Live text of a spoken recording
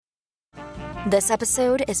This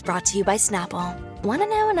episode is brought to you by Snapple. Want to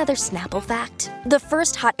know another Snapple fact? The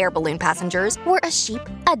first hot air balloon passengers were a sheep,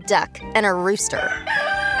 a duck, and a rooster.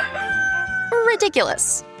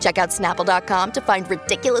 Ridiculous. Check out Snapple.com to find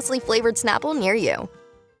ridiculously flavored Snapple near you.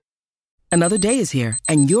 Another day is here,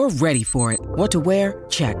 and you're ready for it. What to wear?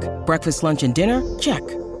 Check. Breakfast, lunch, and dinner? Check.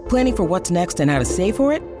 Planning for what's next and how to save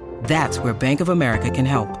for it? That's where Bank of America can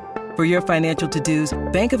help. For your financial to-dos,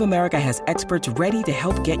 Bank of America has experts ready to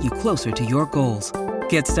help get you closer to your goals.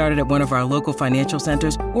 Get started at one of our local financial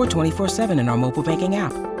centers or 24/7 in our mobile banking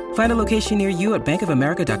app. Find a location near you at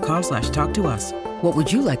bankofamerica.com/talktous. What would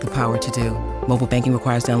you like the power to do? Mobile banking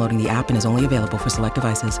requires downloading the app and is only available for select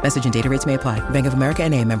devices. Message and data rates may apply. Bank of America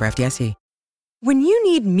N.A., member FDIC. When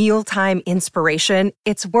you need mealtime inspiration,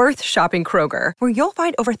 it's worth shopping Kroger, where you'll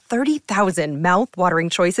find over 30,000 mouth-watering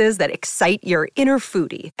choices that excite your inner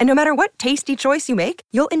foodie. And no matter what tasty choice you make,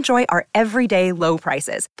 you'll enjoy our everyday low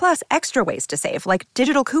prices, plus extra ways to save, like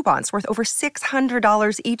digital coupons worth over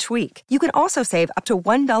 $600 each week. You can also save up to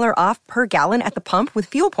 $1 off per gallon at the pump with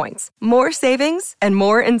fuel points. More savings and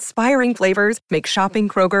more inspiring flavors make shopping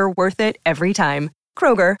Kroger worth it every time.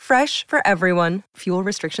 Kroger, fresh for everyone. Fuel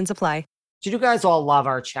restrictions apply. Did you guys all love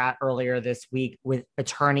our chat earlier this week with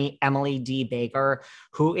attorney Emily D. Baker,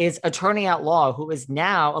 who is attorney at law, who is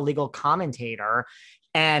now a legal commentator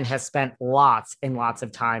and has spent lots and lots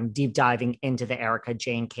of time deep diving into the Erika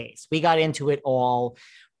Jayne case? We got into it all.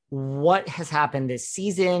 What has happened this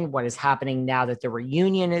season? What is happening now that the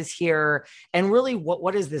reunion is here? And really,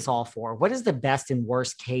 what is this all for? What is the best and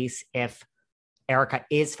worst case if Erika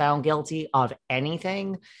is found guilty of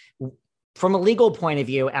anything? From a legal point of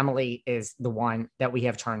view, Emily is the one that we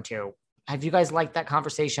have turned to. Have you guys liked that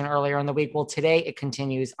conversation earlier in the week? Well, today it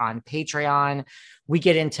continues on Patreon. We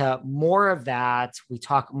get into more of that. We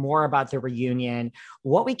talk more about the reunion,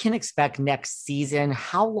 what we can expect next season,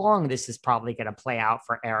 how long this is probably going to play out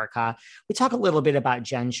for Erika. We talk a little bit about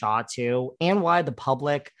Jen Shah too, and why the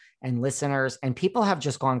public and listeners and people have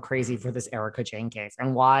just gone crazy for this Erika Jayne case,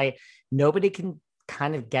 and why nobody can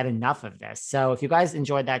kind of get enough of this. So if you guys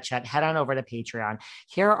enjoyed that chat, head on over to Patreon.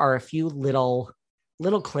 Here are a few little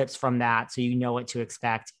clips from that so you know what to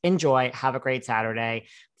expect. Enjoy. Have a great Saturday.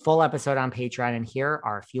 Full episode on Patreon. And here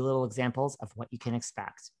are a few little examples of what you can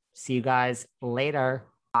expect. See you guys later.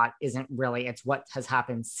 Isn't really, it's what has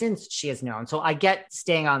happened since she is known. So I get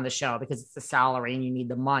staying on the show because it's the salary and you need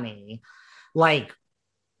the money. Like,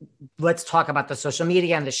 let's talk about the social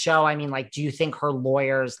media and the show. I mean, like, do you think her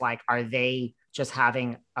lawyers, like, are they just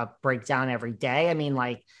having a breakdown every day? I mean,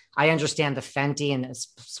 like, I understand the Fenty and the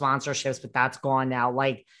sponsorships, but that's gone now.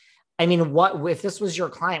 Like, I mean, what if this was your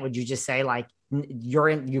client? Would you just say, like,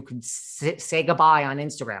 you could say goodbye on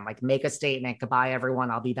Instagram, like make a statement, goodbye everyone,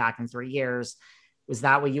 I'll be back in 3 years. Was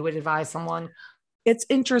that what you would advise someone? It's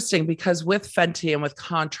interesting because with Fenty and with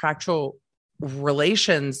contractual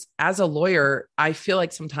relations, as a lawyer, I feel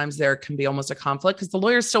like sometimes there can be almost a conflict because the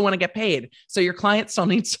lawyers still want to get paid. So your client still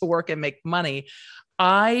needs to work and make money.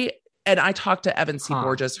 I talked to Evan C.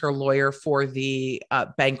 Borges, her lawyer for the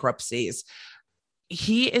bankruptcies.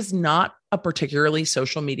 He is not a particularly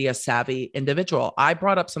social media savvy individual. I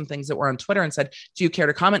brought up some things that were on Twitter and said, do you care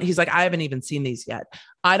to comment? He's like, I haven't even seen these yet.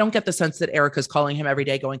 I don't get the sense that Erika's calling him every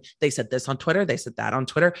day going, they said this on Twitter, they said that on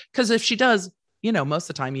Twitter. Because if she does, you know, most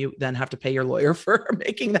of the time you then have to pay your lawyer for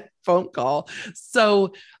making that phone call.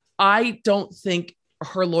 So I don't think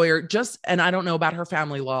her lawyer and I don't know about her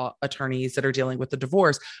family law attorneys that are dealing with the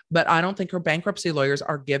divorce, but I don't think her bankruptcy lawyers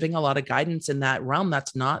are giving a lot of guidance in that realm.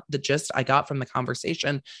 That's not the gist I got from the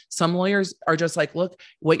conversation. Some lawyers are just like, look,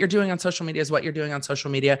 what you're doing on social media is what you're doing on social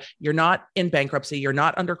media. You're not in bankruptcy. You're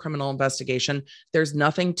not under criminal investigation. There's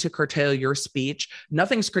nothing to curtail your speech.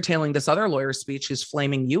 Nothing's curtailing this other lawyer's speech who's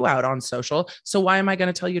flaming you out on social. So why am I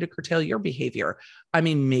going to tell you to curtail your behavior? I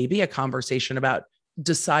mean, maybe a conversation about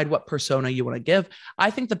decide what persona you want to give.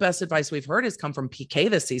 I think the best advice we've heard has come from PK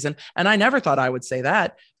this season. And I never thought I would say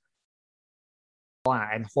that.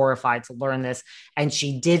 I'm horrified to learn this. And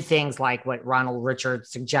she did things like what Ronald Richards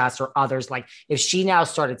suggests or others. Like if she now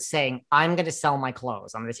started saying, I'm going to sell my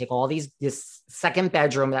clothes, I'm going to take all this second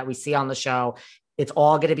bedroom that we see on the show. It's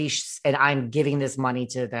all going to be, and I'm giving this money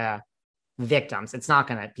to the victims. It's not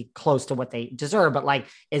going to be close to what they deserve, but like,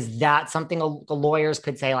 is that something the lawyers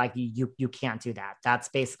could say, like, you can't do that? That's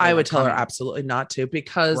basically, I would tell her absolutely not to,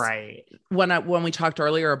 because right. When we talked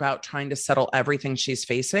earlier about trying to settle everything she's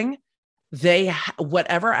facing,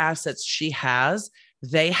 whatever assets she has,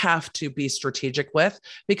 they have to be strategic with,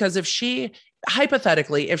 because if she,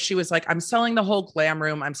 hypothetically, if she was like, I'm selling the whole glam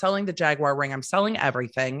room, I'm selling the Jaguar ring, I'm selling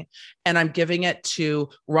everything, and I'm giving it to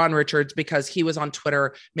Ron Richards because he was on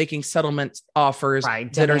Twitter making settlement offers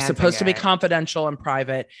that are supposed to be confidential and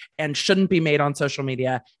private and shouldn't be made on social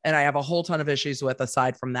media. And I have a whole ton of issues with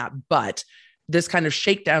aside from that. But this kind of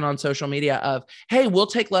shakedown on social media of, hey, we'll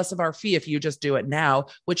take less of our fee if you just do it now,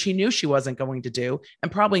 which he knew she wasn't going to do,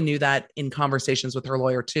 and probably knew that in conversations with her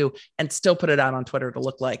lawyer too, and still put it out on Twitter to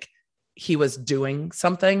look like he was doing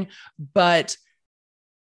something. But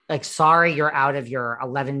like, sorry, you're out of your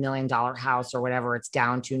 $11 million house or whatever it's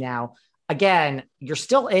down to now. Again, you're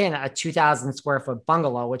still in a 2,000 square foot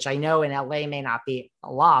bungalow, which I know in LA may not be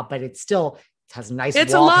a lot, but it's still, it has nice.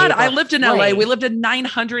 It's wallpaper. A lot. I lived in LA. We lived in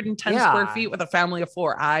 910 square feet with a family of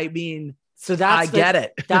 4. I mean, so I get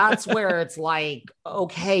it. That's where it's like,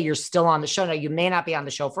 okay, you're still on the show. Now, you may not be on the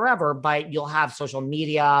show forever, but you'll have social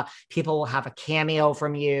media. People will have a cameo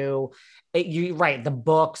from you. You write the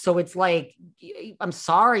book. So it's like, I'm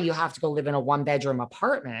sorry, you have to go live in a 1-bedroom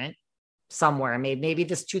apartment somewhere. Maybe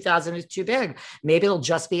this 2,000 is too big. Maybe it'll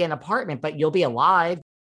just be an apartment, but you'll be alive.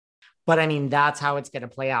 But I mean, that's how it's going to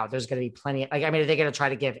play out. There's going to be plenty. Like, I mean, are they going to try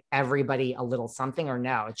to give everybody a little something, or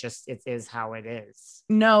no? It is how it is.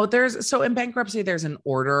 No, so in bankruptcy, there's an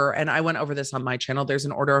order. And I went over this on my channel. There's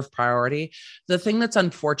an order of priority. The thing that's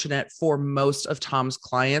unfortunate for most of Tom's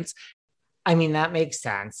clients. I mean, that makes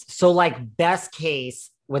sense. So like, best case,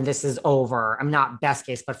 when this is over, I'm not best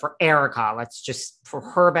case, but for Erica, for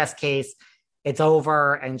her best case, it's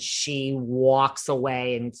over and she walks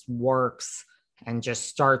away and works and just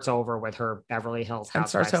starts over with her Beverly Hills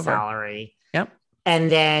housewife salary. Yep. And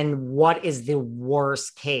then what is the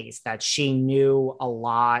worst case? That she knew a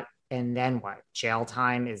lot, and then what? Jail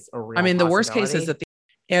time is a real the worst case is that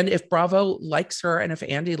and if Bravo likes her and if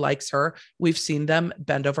Andy likes her, we've seen them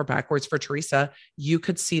bend over backwards for Teresa. You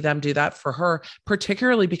could see them do that for her,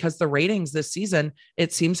 particularly because the ratings this season,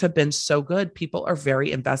 it seems, have been so good. People are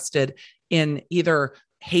very invested in either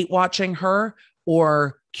hate watching her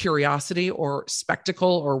or curiosity or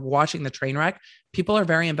spectacle or watching the train wreck. People are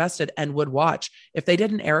very invested and would watch. If they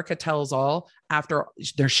did an Erica Tells All after,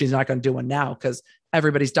 she's not going to do one now because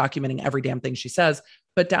everybody's documenting every damn thing she says.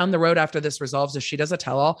 But down the road after this resolves, if she does a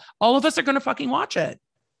tell all of us are going to fucking watch it.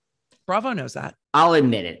 Bravo knows that. I'll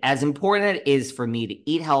admit it. As important it is for me to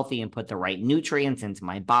eat healthy and put the right nutrients into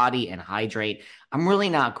my body and hydrate, I'm really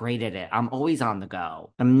not great at it. I'm always on the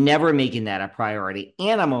go. I'm never making that a priority,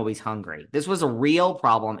 and I'm always hungry. This was a real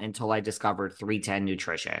problem until I discovered 310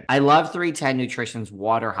 Nutrition. I love 310 Nutrition's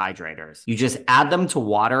water hydrators. You just add them to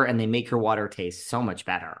water and they make your water taste so much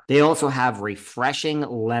better. They also have refreshing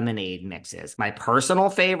lemonade mixes. My personal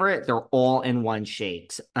favorite, they're all-in-one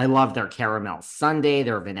shakes. I love their caramel sundae,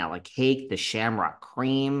 their vanilla cake, the shamrock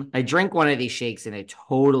cream. I drink one of these shakes and it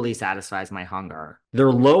totally satisfies my hunger. They're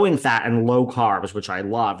low in fat and low carbs, which I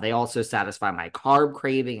love. They also satisfy my carb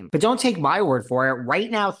craving. But don't take my word for it. Right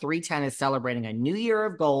now, 310 is celebrating a new year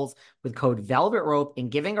of goals with code Velvet Rope and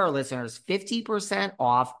giving our listeners 50%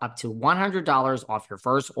 off, up to $100 off your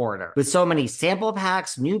first order. With so many sample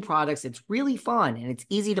packs, new products, it's really fun and it's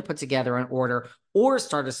easy to put together an order or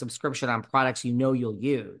start a subscription on products you know you'll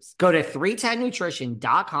use. Go to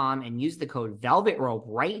 310nutrition.com and use the code Velvet Rope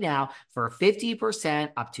right now for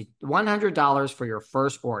 50% up to $100 for your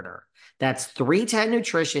first order. That's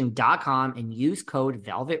 310nutrition.com and use code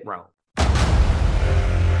Velvet Rope.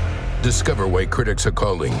 Discover why critics are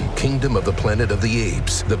calling Kingdom of the Planet of the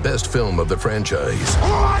Apes the best film of the franchise.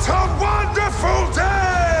 What a wonderful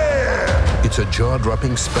day! It's a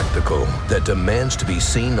jaw-dropping spectacle that demands to be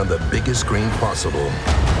seen on the biggest screen possible.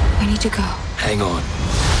 We need to go. Hang on.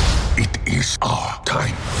 It is our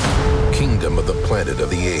time. Kingdom of the Planet of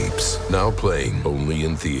the Apes. Now playing only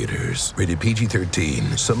in theaters. Rated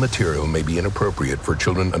PG-13. Some material may be inappropriate for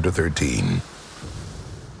children under 13.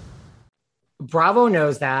 Bravo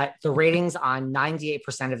knows that the ratings on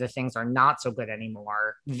 98% of the things are not so good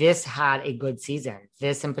anymore. This had a good season.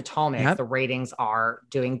 This in Potomac, the ratings are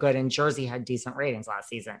doing good. And Jersey had decent ratings last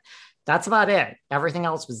season. That's about it. Everything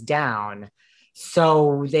else was down.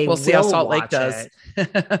 So we'll see how Salt Lake does.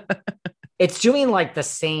 It's doing like the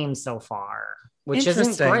same so far, which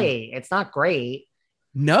isn't great. It's not great.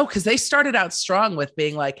 No, because they started out strong with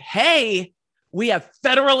being like, hey, we have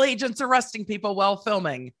federal agents arresting people while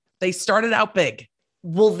filming. They started out big.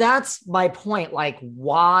 Well, that's my point. Like,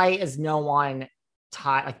 why is no one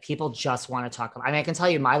like, people just want to talk about, I mean, I can tell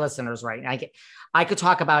you my listeners right now, I could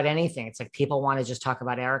talk about anything. It's like people want to just talk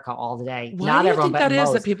about Erica all the day. Why Not do you everyone, think but that is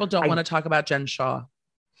most. that people don't want to talk about Jen Shah?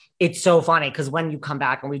 It's so funny because when you come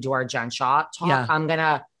back and we do our Jen Shah talk,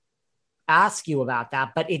 ask you about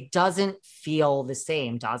that, but it doesn't feel the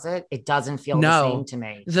same, does it? It doesn't feel the No, same to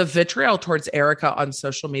me. the vitriol towards Erica on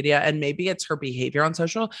social media, and maybe it's her behavior on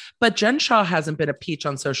social, but Jen Shah hasn't been a peach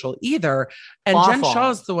on social either. And Jen Awful. Shah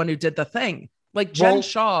is the one who did the thing. Like Jen Well,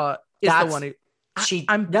 Shah is the one who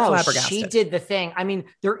I'm flabbergasted. She did the thing. I mean,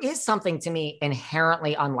 there is something to me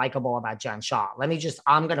inherently unlikable about Jen Shah.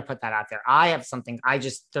 I'm going to put that out there.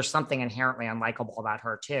 There's something inherently unlikable about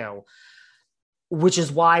her too, which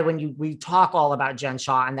is why when we talk all about Jen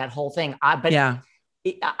Shah and that whole thing,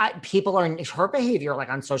 people are in her behavior, like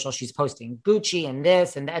on social, she's posting Gucci and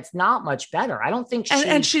this, and that's not much better. I don't think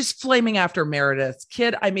and she's flaming after Meredith's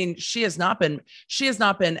kid. I mean, she has not been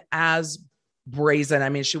as brazen. I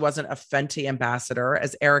mean, she wasn't a Fenty ambassador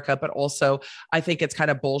as Erica, but also I think it's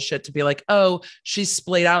kind of bullshit to be like, oh, she's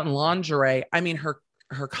splayed out in lingerie. I mean,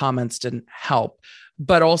 her comments didn't help,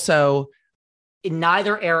 but also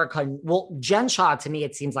neither Erica, Jen Shah, to me,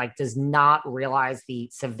 it seems like does not realize the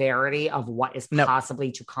severity of what is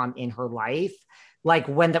possibly to come in her life. Like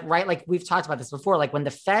like we've talked about this before, like when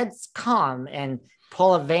the feds come and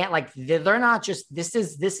pull a van, like they're not just, this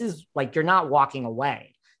is like, you're not walking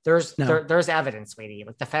away. There's evidence, sweetie.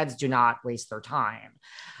 Like the feds do not waste their time.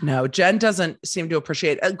 No, Jen doesn't seem to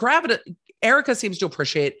appreciate Erica seems to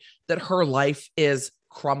appreciate that her life is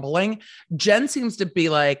crumbling. Jen seems to be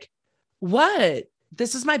like, what?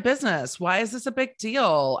 This is my business. Why is this a big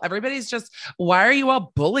deal? Everybody's just, why are you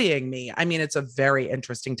all bullying me? I mean, it's a very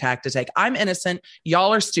interesting tack to take. I'm innocent.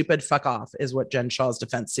 Y'all are stupid. Fuck off is what Jen Shah's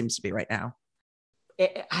defense seems to be right now.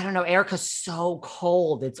 I don't know. Erica's so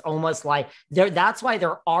cold. It's almost like that's why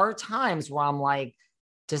there are times where I'm like,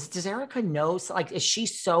 does Erica know? Like, is she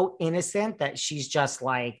so innocent that she's just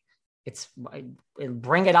like,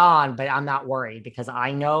 bring it on, but I'm not worried because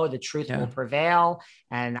I know the truth will prevail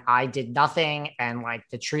and I did nothing. And like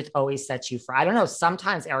the truth always sets you free. I don't know.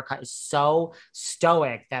 Sometimes Erica is so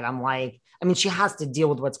stoic that I'm like, I mean, she has to deal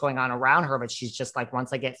with what's going on around her, but she's just like,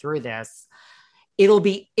 once I get through this, it'll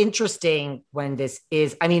be interesting when this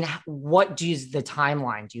is, I mean, what is the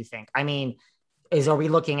timeline, do you think? I mean, are we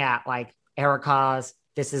looking at like Erica's,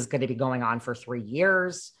 this is going to be going on for 3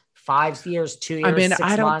 years, 5 years, 2 years, I mean, 6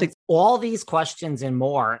 I don't months? think all these questions and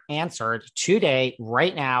more answered today,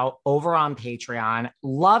 right now, over on Patreon.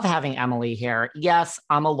 Love having Emily here. Yes,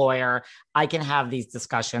 I'm a lawyer. I can have these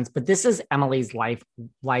discussions, but this is Emily's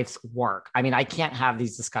life's work. I mean, I can't have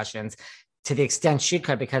these discussions to the extent she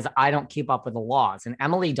could because I don't keep up with the laws and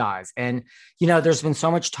Emily does. And, you know, there's been so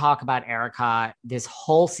much talk about Erica this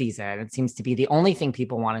whole season. It seems to be the only thing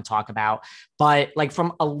people want to talk about. But like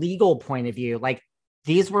from a legal point of view, like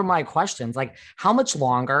these were my questions. Like how much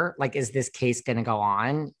longer, like, is this case going to go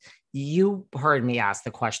on? You heard me ask the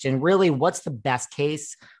question, really, what's the best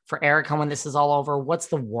case for Erica when this is all over? What's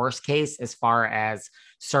the worst case as far as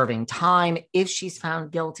serving time if she's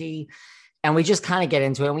found guilty? And we just kind of get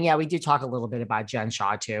into it. And we do talk a little bit about Jen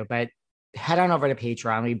Shah too, but head on over to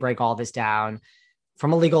Patreon. We break all this down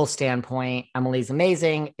from a legal standpoint. Emily's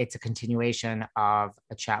amazing. It's a continuation of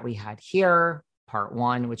a chat we had here, part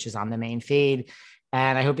 1, which is on the main feed.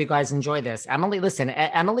 And I hope you guys enjoy this. Emily, listen,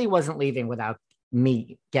 Emily wasn't leaving without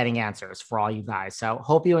me getting answers for all you guys. So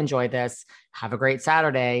hope you enjoy this. Have a great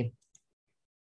Saturday.